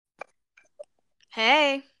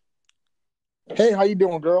Hey, Hey, how you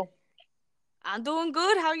doing, girl? I'm doing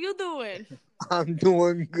good. How you doing? I'm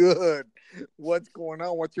doing good. What's going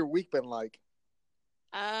on? What's your week been like?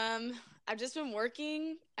 Um, I've just been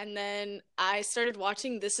working and then I started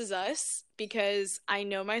watching This Is Us because I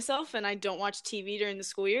know myself and I don't watch TV during the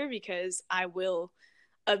school year because I will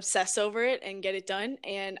obsess over it and get it done.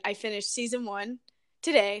 And I finished season 1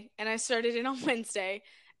 today and I started it on Wednesday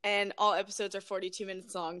and all episodes are 42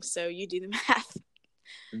 minutes long, so you do the math.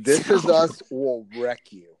 This Is So, Us will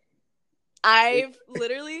wreck you. It, I've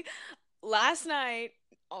literally last night,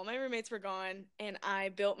 all my roommates were gone, and I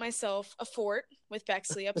built myself a fort with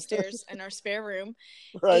Bexley upstairs in our spare room,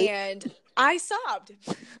 right? and I sobbed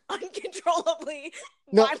uncontrollably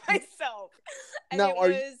No, by myself. And now it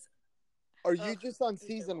was, are ugh, you just on it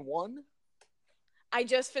was terrible. season one? I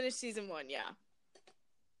just finished season 1, yeah.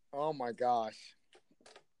 Oh my gosh.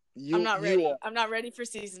 I'm You not you ready. are I'm not ready for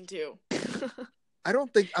season 2. I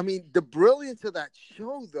don't think the brilliance of that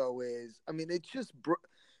show though is it's just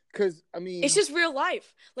because It's just real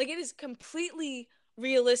life. Like, it is completely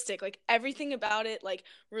realistic. Like, everything about it, like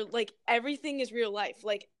everything is real life.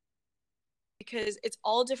 Like, because it's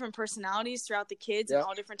all different personalities throughout the kids and yeah.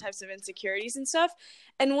 all different types of insecurities and stuff.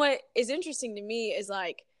 And what is interesting to me is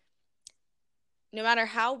like no matter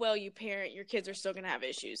how well you parent, your kids are still going to have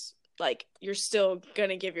issues. Like you're still going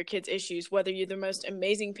to give your kids issues whether you're the most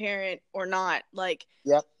amazing parent or not. Like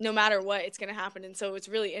Yep. no matter what, it's going to happen. And so it's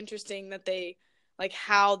really interesting that they like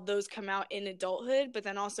how those come out in adulthood, but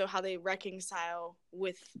then also how they reconcile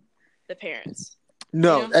with the parents. You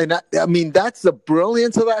No, know? and that's the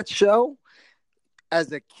brilliance of that show.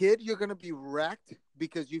 As a kid, you're going to be wrecked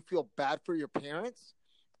because you feel bad for your parents.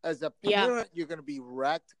 As a Yeah, parent, you're going to be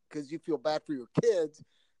wrecked because you feel bad for your kids.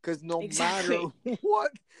 Because no matter exactly.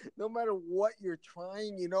 what, no matter what you're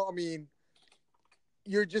trying,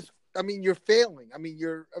 you're just, you're failing.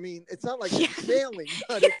 It's not like you're Yeah. failing,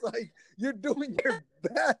 but it's like you're doing your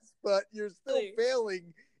best, but you're still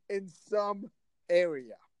failing in some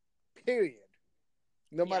area. Period.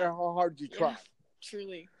 No matter Yeah. how hard you try. Yeah.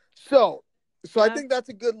 Truly. So, so I Yeah. think that's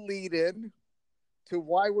a good lead in to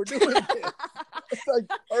why we're doing this. It's like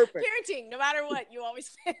perfect. Parenting, no matter what, you always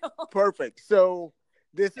fail. Perfect. So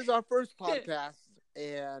this is our first podcast,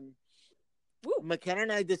 and Woo. McKenna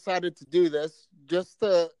and I decided to do this just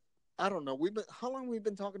to, I don't know, how long we've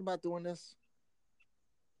been talking about doing this?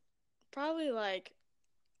 Probably like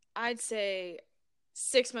I'd say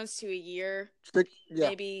 6 months to a year, Yeah,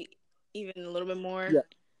 maybe even a little bit more. yeah,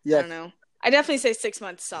 I don't yes, know. I definitely say 6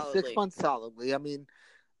 months six solidly. months solidly.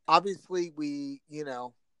 Obviously we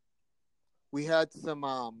had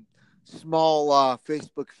some small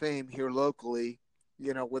Facebook fame here locally,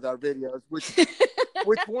 with our videos, which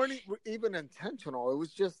weren't even intentional. It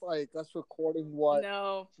was just like us recording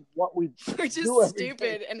No, what we we're do just every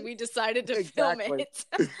day. stupid and we decided to film Exactly. it.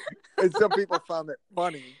 And some people found it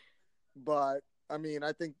funny, but I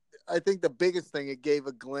think the biggest thing, it gave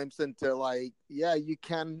a glimpse into, like, yeah, you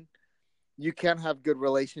can have good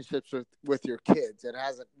relationships with your kids. It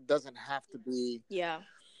doesn't have to be, Yeah.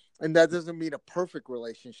 and that doesn't mean a perfect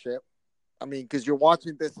relationship. Because you're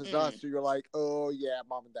watching This Is Us, Mm-mm. so you're like, oh yeah,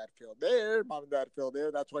 mom and dad feel there, mom and dad feel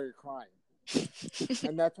there. That's why you're crying,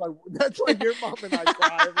 and that's why your mom and I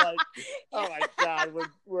cry. I'm like, Yeah. oh my god,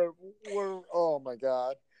 we're oh my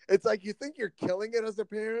god. It's like you think you're killing it as a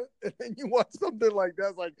parent, and then you watch something like that.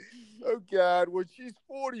 It's like, oh god, when she's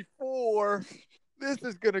 44, this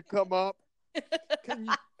is gonna come up. Can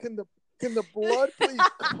you can the blood please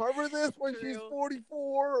cover this when she's True.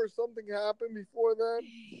 44, or something happened before then?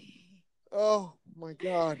 Oh my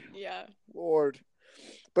god, Yeah. Lord.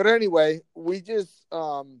 But anyway, we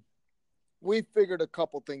figured a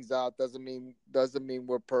couple things out. Doesn't mean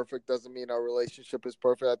we're perfect. Doesn't mean our relationship is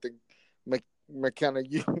perfect. I think McKenna,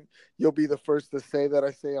 you'll be the first to say that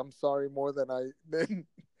I say I'm sorry more than I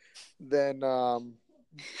than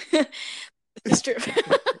It's true.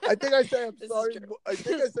 I think I say I'm This is sorry. true. I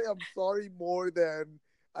think I say I'm sorry more than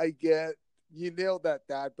I get. You nailed that,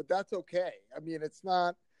 Dad. But that's okay.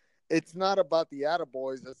 It's not about the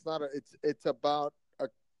attaboys. It's about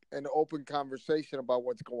an open conversation about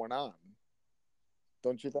what's going on.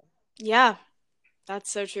 Don't you think? Yeah, that's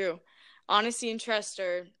so true. Honesty and trust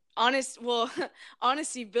are honest. Well,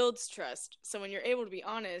 honesty builds trust. So when you're able to be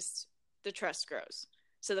honest, the trust grows.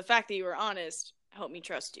 So the fact that you were honest helped me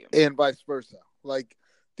trust you. And vice versa. Like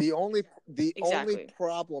the only Exactly.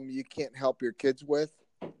 problem you can't help your kids with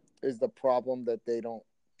is the problem that they don't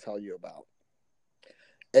tell you about.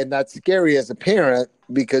 And that's scary as a parent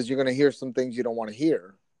because you're going to hear some things you don't want to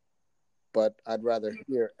hear. But I'd rather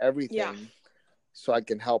hear Yeah. everything so I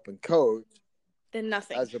can help and coach, Then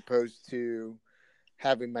nothing. as opposed to,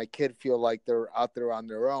 having my kid feel like they're out there on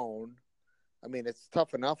their own. I mean, it's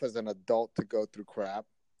tough enough as an adult to go through crap.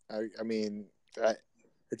 I mean,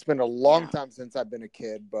 it's been a long time since I've been a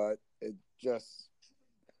kid, but it just,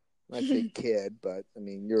 I say kid, but I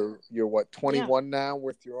mean, you're what, 21 now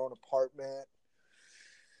with your own apartment,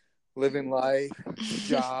 living life,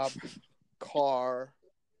 job, car.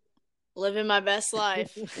 Living my best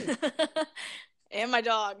life. And my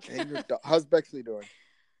dog. And your dog. How's Bexley doing?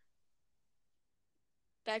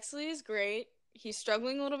 Bexley is great. He's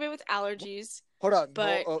struggling a little bit with allergies. Hold on.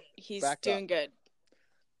 But he's doing good.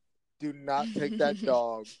 Do not take that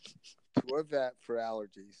dog to a vet for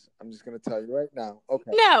allergies. I'm just going to tell you right now.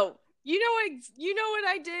 Okay. No. You know what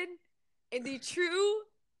I did? In the true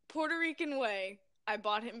Puerto Rican way, I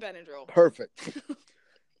bought him Benadryl. Perfect.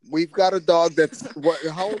 We've got a dog that's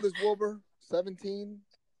how old is Wilbur? 17?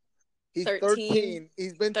 He's 13.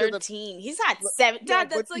 He's been 13. To the He's not 7. Dad,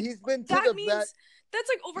 that's like he's been to the vet. That's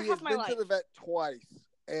like over half my life. He's been to the vet twice,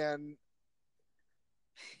 and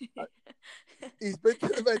he's been to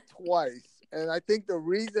the vet twice, and I think the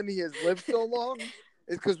reason he has lived so long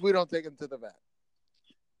is because we don't take him to the vet.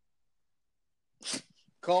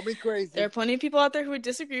 Call me crazy. There are plenty of people out there who would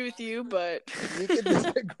disagree with you, but you can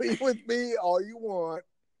disagree with me all you want.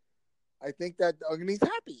 I think that dog, and he's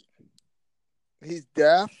happy. He's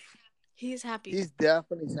deaf. He's happy. He's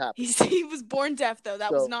deaf and he's happy. He was born deaf though.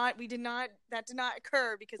 That did not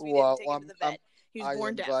occur because we didn't take him to the vet. He was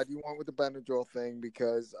born deaf. I'm glad you went with the Benadryl thing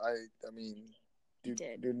because I mean, do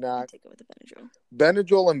not take it with the Benadryl.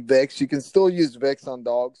 Benadryl and Vicks. You can still use Vicks on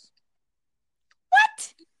dogs.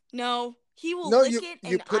 What? No, he will lick it,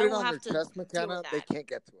 and you put I it will on have their chest, McKenna. They can't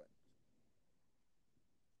get to it.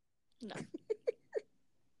 No.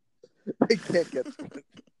 They can't get to it.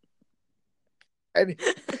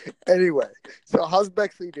 Anyway, so how's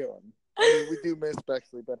Bexley doing? I mean, we do miss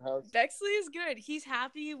Bexley, but how's Bexley is good. He's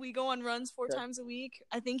happy. We go on runs 4 times a week.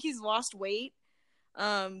 I think he's lost weight,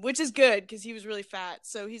 which is good because he was really fat.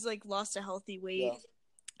 So he's like lost a healthy weight,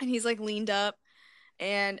 and he's like leaned up,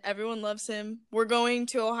 and everyone loves him. We're going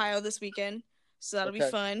to Ohio this weekend, so that'll be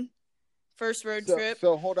fun. First road trip.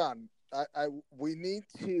 So hold on, we need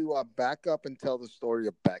to back up and tell the story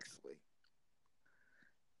of Bexley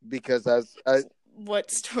because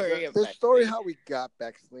what story? The story how we got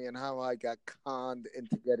Bexley and how I got conned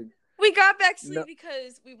into getting. We got Bexley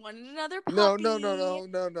because we wanted another puppy. No.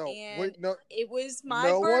 It was my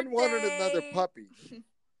birthday. No one wanted another puppy.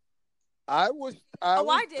 I was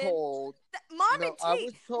told. Mom and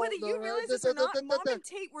Tate. Whether you realize this or not, Mom and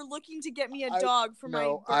Tate were looking to get me a dog for my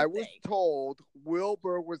birthday. I was told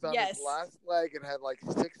Wilbur was on his last leg and had like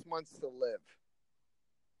 6 months to live.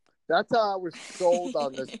 That's how I was sold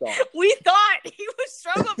on this dog. We thought he was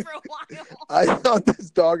struggling for a while. I thought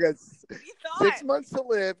this dog had 6 months to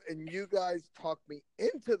live, and you guys talked me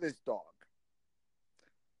into this dog.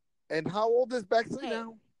 And how old is Bexley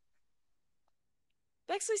now?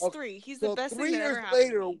 Bexley's 3. He's the best thing that ever happened. 3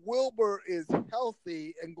 years later, Wilbur is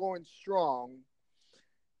healthy and going strong,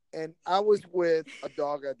 and I was with a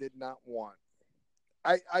dog I did not want.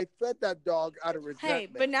 I fed that dog out of resentment. Hey,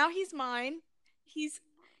 but now he's mine.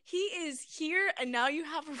 He is here, and now you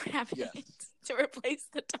have a rabbit to replace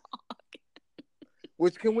the dog.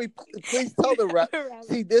 Which can we please tell the rabbit?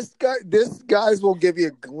 See, this guys will give you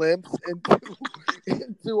a glimpse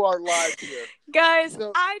into our lives here. Guys,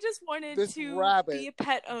 so I just wanted to be a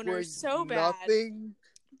pet owner so bad.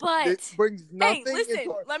 It brings nothing. Hey,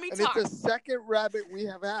 listen, let me talk. It's the second rabbit we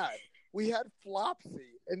have had. We had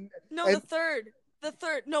Flopsy.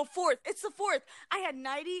 Fourth. It's the fourth. I had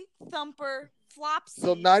Nighty, Thumper, Flopsy.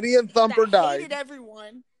 So Nighty and Thumper died. Hated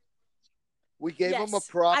everyone. We gave him a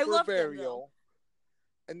proper burial.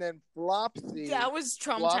 And then Flopsy. Yeah, it was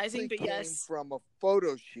traumatizing, but came from a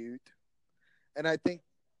photo shoot. And I think.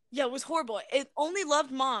 Yeah, it was horrible. It only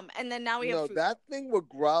loved Mom, and then now we have food. No, that thing would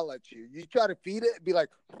growl at you. You try to feed it, it'd be like.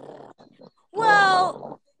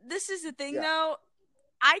 Well, this is the thing, though.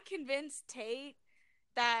 I convinced Tate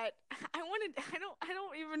that I don't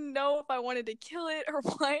even know if I wanted to kill it or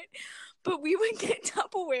what, but we would get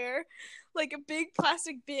Tupperware, like a big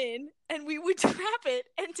plastic bin, and we would trap it,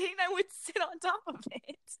 and Tate and I would sit on top of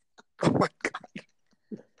it. Oh my God.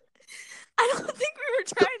 I don't think we were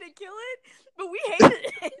trying to kill it, but we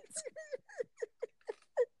hated it.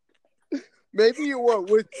 Maybe you were. And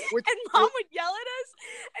Mom would yell at us,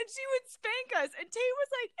 and she would spank us, and Tate was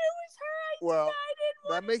like, it was her idea.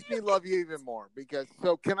 That makes me love you even more.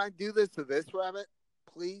 So can I do this to this rabbit,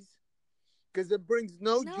 please? Because it brings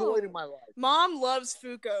no joy to my life. Mom loves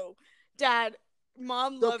Fuko. Dad,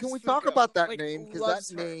 Mom loves Fuko. So can we talk about that name? Because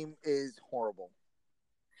that name is horrible.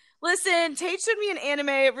 Listen, Tate showed me an anime.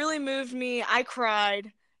 It really moved me. I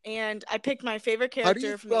cried. And I picked my favorite How do you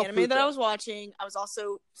character from the spell anime that I Fuko? was watching. I was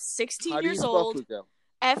also 16 How do you years spell old. Fuko?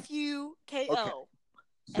 Okay. Fuko.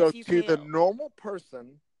 So to the Fuko. normal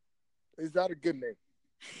person, is that a good name?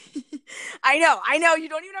 I know. You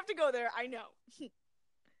don't even have to go there. I know.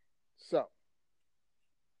 So,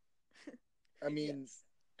 I mean, yes.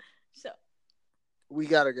 So we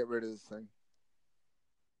got to get rid of this thing.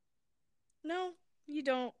 No, you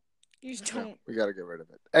don't. You just don't. No, we got to get rid of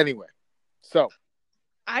it. Anyway, so.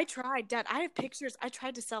 I tried, Dad. I have pictures. I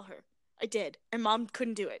tried to sell her. I did. And Mom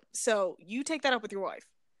couldn't do it. So you take that up with your wife.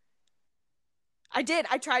 I did.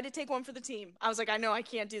 I tried to take one for the team. I was like, I know I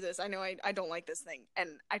can't do this. I know I don't like this thing. And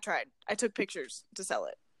I tried. I took pictures to sell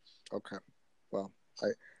it. Okay. Well,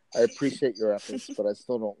 I appreciate your efforts, but I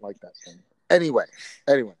still don't like that thing. Anyway.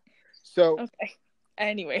 So. Okay.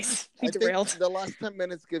 Anyways, we I derailed. think the last 10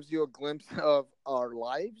 minutes gives you a glimpse of our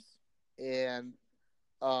lives. And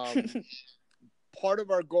part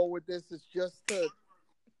of our goal with this is just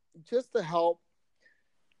to help.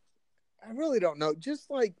 I really don't know.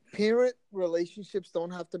 Just like parent relationships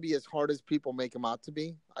don't have to be as hard as people make them out to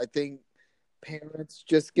be. I think parents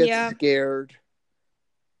just get scared.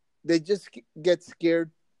 They just get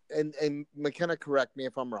scared. And McKenna, correct me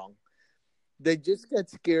if I'm wrong. They just get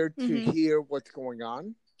scared to hear what's going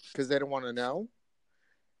on because they don't want to know.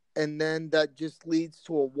 And then that just leads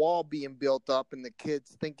to a wall being built up and the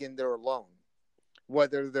kids thinking they're alone.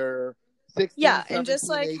 Whether they're 16, 17, and just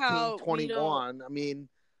like 18, how 21. I mean,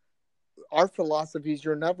 our philosophy is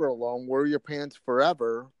you're never alone. We're your parents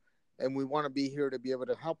forever. And we want to be here to be able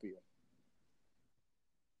to help you.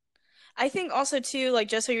 I think also, too, like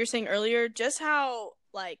just how you were saying earlier, just how,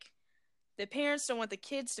 like, the parents don't want the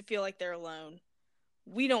kids to feel like they're alone.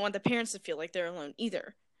 We don't want the parents to feel like they're alone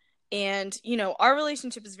either. And, you know, our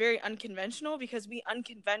relationship is very unconventional because we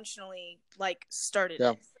unconventionally, like, started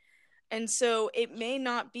it. And so it may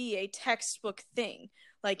not be a textbook thing.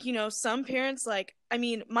 Like, you know, some parents, like, I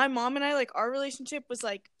mean, my mom and I, like, our relationship was,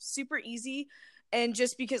 like, super easy. And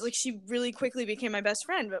just because, like, she really quickly became my best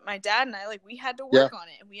friend. But my dad and I, like, we had to work on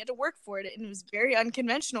it. And we had to work for it. And it was very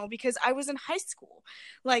unconventional because I was in high school.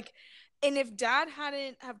 Like, and if Dad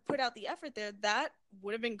hadn't have put out the effort there, that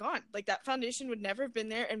would have been gone. Like, that foundation would never have been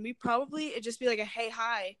there. And we probably, it'd just be like a, hey,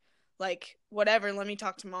 hi, like, whatever, let me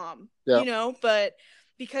talk to Mom. You know? But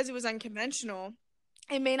because it was unconventional,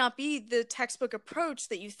 it may not be the textbook approach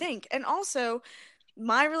that you think. And also,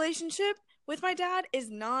 my relationship with my dad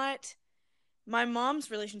is not my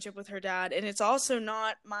mom's relationship with her dad, and it's also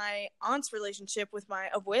not my aunt's relationship with my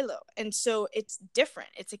abuelo. And so it's different.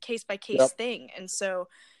 It's a case-by-case thing. And so,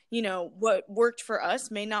 you know, what worked for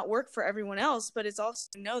us may not work for everyone else, but it's also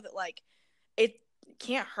to know that, like, it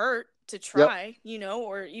can't hurt to try, you know,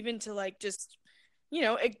 or even to, like, just, you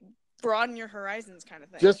know, broaden your horizons kind of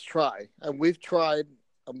thing. Just try. And we've tried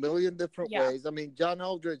a million different ways. I mean, John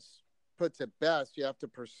Eldridge puts it best. You have to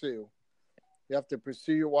pursue. You have to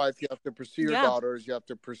pursue your wife. You have to pursue your daughters. You have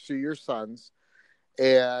to pursue your sons.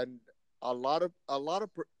 And a lot of,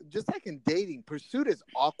 just like in dating, pursuit is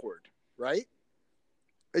awkward, right?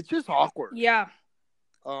 It's just awkward. Yeah.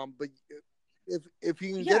 But if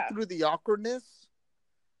you can get through the awkwardness,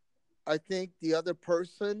 I think the other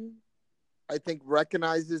person,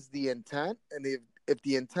 recognizes the intent. And if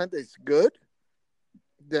the intent is good,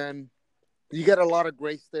 then you get a lot of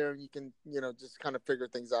grace there and you can, you know, just kind of figure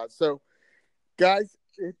things out. So, guys,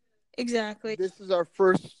 exactly. This is our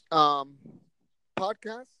first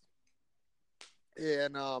podcast.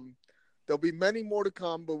 And there'll be many more to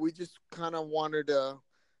come, but we just kind of wanted to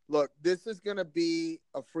look, this is going to be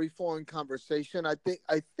a free-flowing conversation. I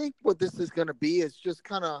think what this is going to be is just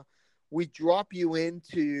kind of we drop you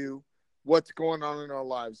into what's going on in our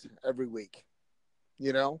lives every week,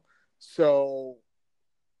 you know? So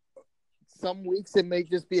some weeks it may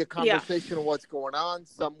just be a conversation of what's going on.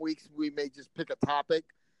 Some weeks we may just pick a topic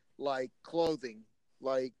like clothing,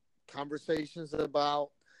 like conversations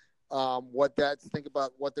about what dads think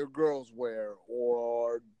about what their girls wear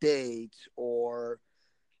or dates or,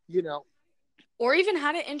 you know. Or even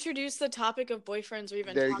how to introduce the topic of boyfriends or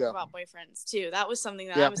even talk about boyfriends too. That was something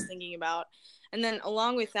that I was thinking about. And then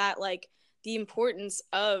along with that, like the importance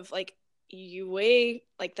of like you weigh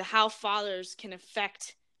like the how fathers can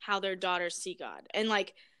affect how their daughters see God and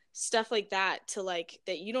like stuff like that to like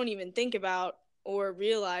that you don't even think about or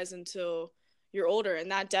realize until you're older. And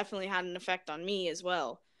that definitely had an effect on me as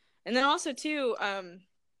well. And then also too,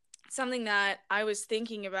 something that I was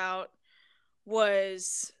thinking about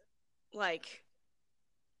was like,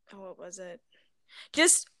 what was it?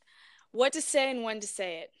 Just what to say and when to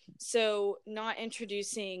say it. So not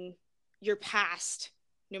introducing your past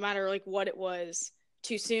no matter like what it was,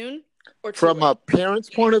 too soon or too From late. a parent's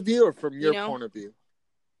point of view or from your You know? point of view?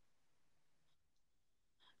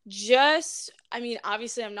 I mean,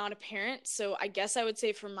 obviously I'm not a parent, so I guess I would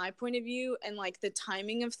say from my point of view and like the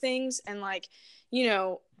timing of things and like, you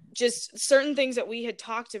know, just certain things that we had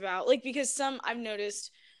talked about. Like, because I've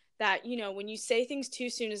noticed that, you know, when you say things too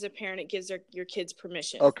soon as a parent, it gives your kids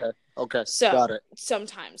permission. Okay. So Got it.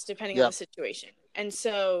 sometimes, depending on Yeah. the situation. And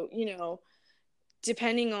so, you know,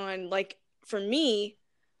 depending on like for me,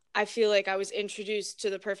 I feel like I was introduced to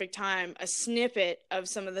the perfect time, a snippet of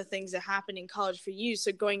some of the things that happened in college for you.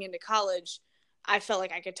 So going into college, I felt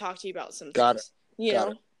like I could talk to you about some Got it. things. You Got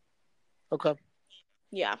know? it. Okay.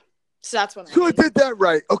 Yeah. So that's what I So I mean. did that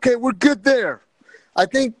right. Okay, we're good there. I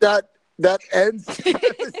think that ends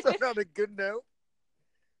the episode on a good note.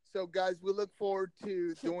 So, guys, we look forward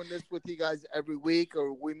to doing this with you guys every week,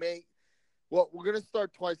 or we may. Well, we're gonna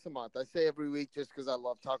start twice a month. I say every week just because I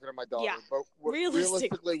love talking to my daughter. Yeah. But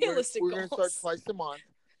Realistic we're gonna start goals. twice a month,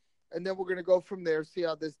 and then we're gonna go from there. See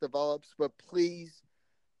how this develops. But please,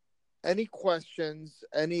 any questions?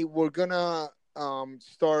 We're gonna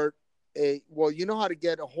start a. Well, you know how to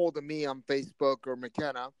get a hold of me on Facebook or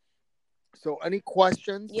McKenna. So any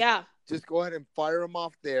questions? Yeah. Just go ahead and fire them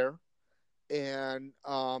off there, and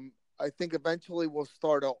I think eventually we'll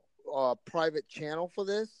start a private channel for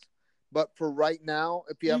this. But for right now,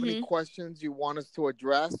 if you have any questions you want us to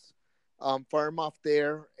address, fire them off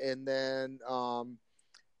there. And then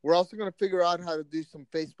we're also going to figure out how to do some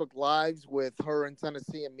Facebook Lives with her in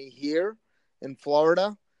Tennessee and me here in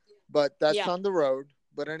Florida. But that's on the road.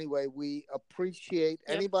 But anyway, we appreciate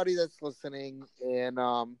anybody that's listening. And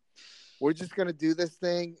we're just going to do this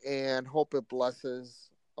thing and hope it blesses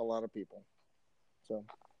a lot of people. So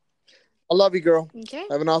I love you, girl. Okay.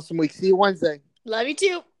 Have an awesome week. See you Wednesday. Love you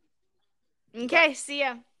too. Okay. Bye. See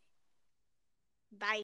ya. Bye.